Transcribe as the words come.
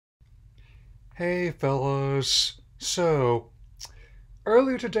Hey fellas. So,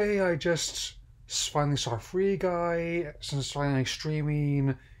 earlier today I just finally saw Free Guy since it's finally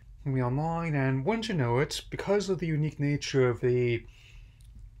streaming me online, and wouldn't you know it, because of the unique nature of the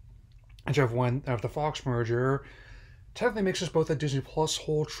Fox merger, technically makes this both a Disney Plus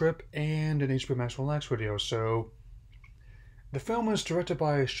whole trip and an HBO Max One X video. So, the film is directed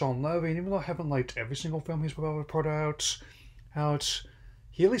by Sean Levy, and even though I haven't liked every single film he's put out,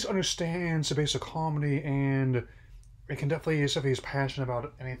 he at least understands the basic comedy, and it can definitely, if he's passionate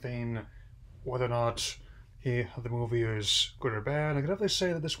about anything, whether or not the movie is good or bad, I can definitely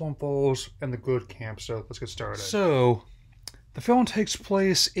say that this one falls in the good camp. So let's get started. So the film takes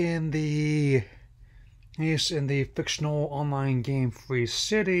place in the fictional online game Free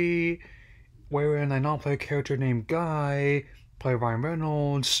City, wherein a non-player character named Guy, played by Ryan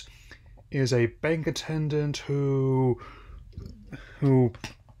Reynolds, is a bank attendant who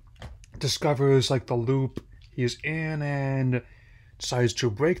discovers like the loop he's in and decides to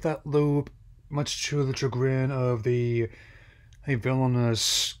break that loop, much to the chagrin of the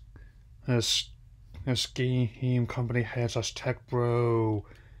villainous this game company head slash tech bro,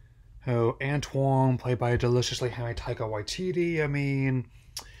 Antoine, played by deliciously high Taika Waititi.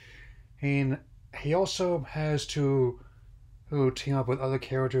 And he also has to team up with other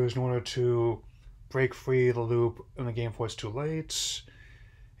characters in order to break free the loop in the game before it's too late.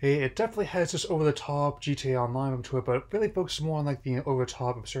 It definitely has this over-the-top GTA Online vibe to it, but it really focuses more on like the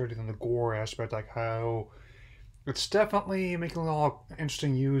over-the-top absurdity than the gore aspect, like how it's definitely making a lot of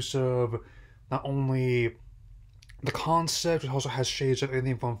interesting use of not only the concept, it also has shades of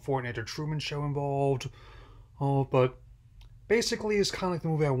anything from Fortnite or Truman Show involved. But basically it's kind of like the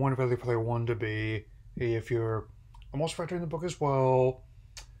movie I wanted Ready Player One to be, if you're almost factoring the book as well.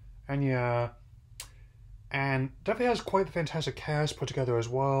 And yeah, and definitely has quite the fantastic cast put together as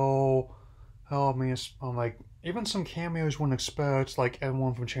well. It's like even some cameos you wouldn't expect, like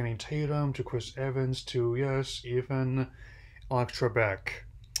everyone from Channing Tatum to Chris Evans to, yes, even Alex Trebek.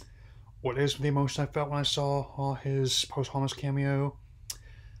 What is the emotion I felt when I saw his posthumous cameo?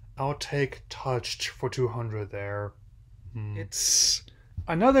 I'll take Touched for 200 there. It's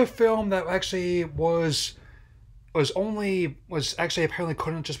another film that actually was actually apparently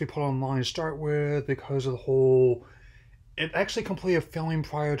couldn't just be put online to start with because of the whole. It actually completed filming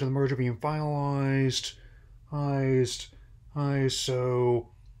prior to the merger being finalized. So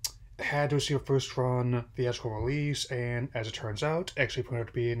it had to see a first run theatrical release, and as it turns out, actually put out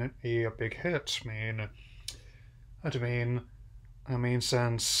to be a big hit. Since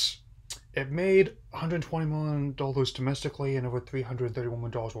it made $120 million domestically and over $331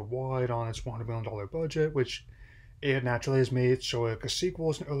 million worldwide on its $100 million budget, which it naturally has made so like a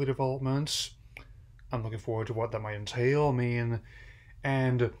sequel is in early development. I'm looking forward to what that might entail.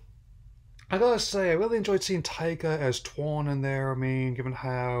 And I gotta say, I really enjoyed seeing Taika as Twan in there. Given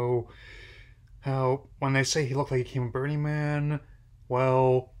how when they say he looked like he came from Burning Man,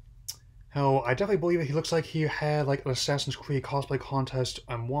 well, hell, I definitely believe that he looks like he had like an Assassin's Creed cosplay contest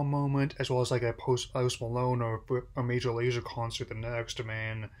on one moment, as well as like a Post Malone or a Major Lazer concert the next.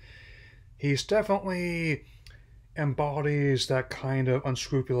 He's definitely embodies that kind of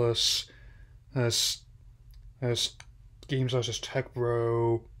unscrupulous as games such as tech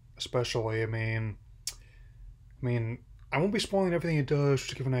bro, especially. I won't be spoiling everything he does just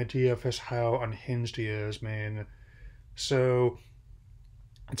to give an idea of just how unhinged he is. So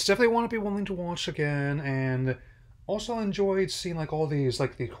it's definitely one to be willing to watch again, and also enjoyed seeing like all these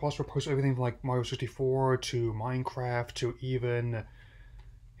like the crossword posts, everything from like Mario 64 to Minecraft to even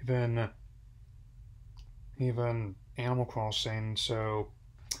Animal Crossing. So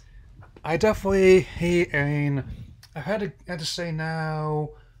I definitely I've had to say now,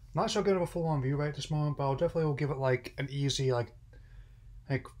 not so good of a full-on view right at this moment, but I'll definitely will give it like an easy like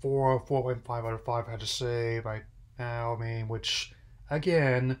 4.5 out of 5. I had to say right now. Which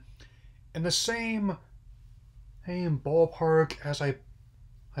again, in the same ballpark as I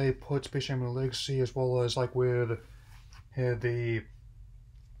put Space Jam Legacy, as well as like with the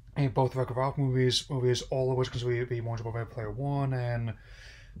both Wreck-It Ralph movies, all of which consider to be more about Ready Player One, and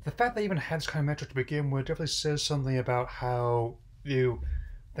the fact they even had this kind of metric to begin with definitely says something about how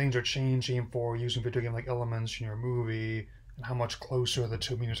things are changing for using video game like elements in your movie, and how much closer the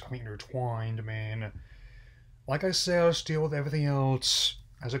two mediums are coming intertwined. Like I said, I'll just deal with everything else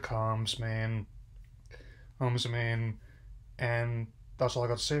as it comes, and that's all I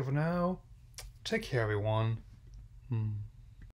got to say for now. Take care, everyone.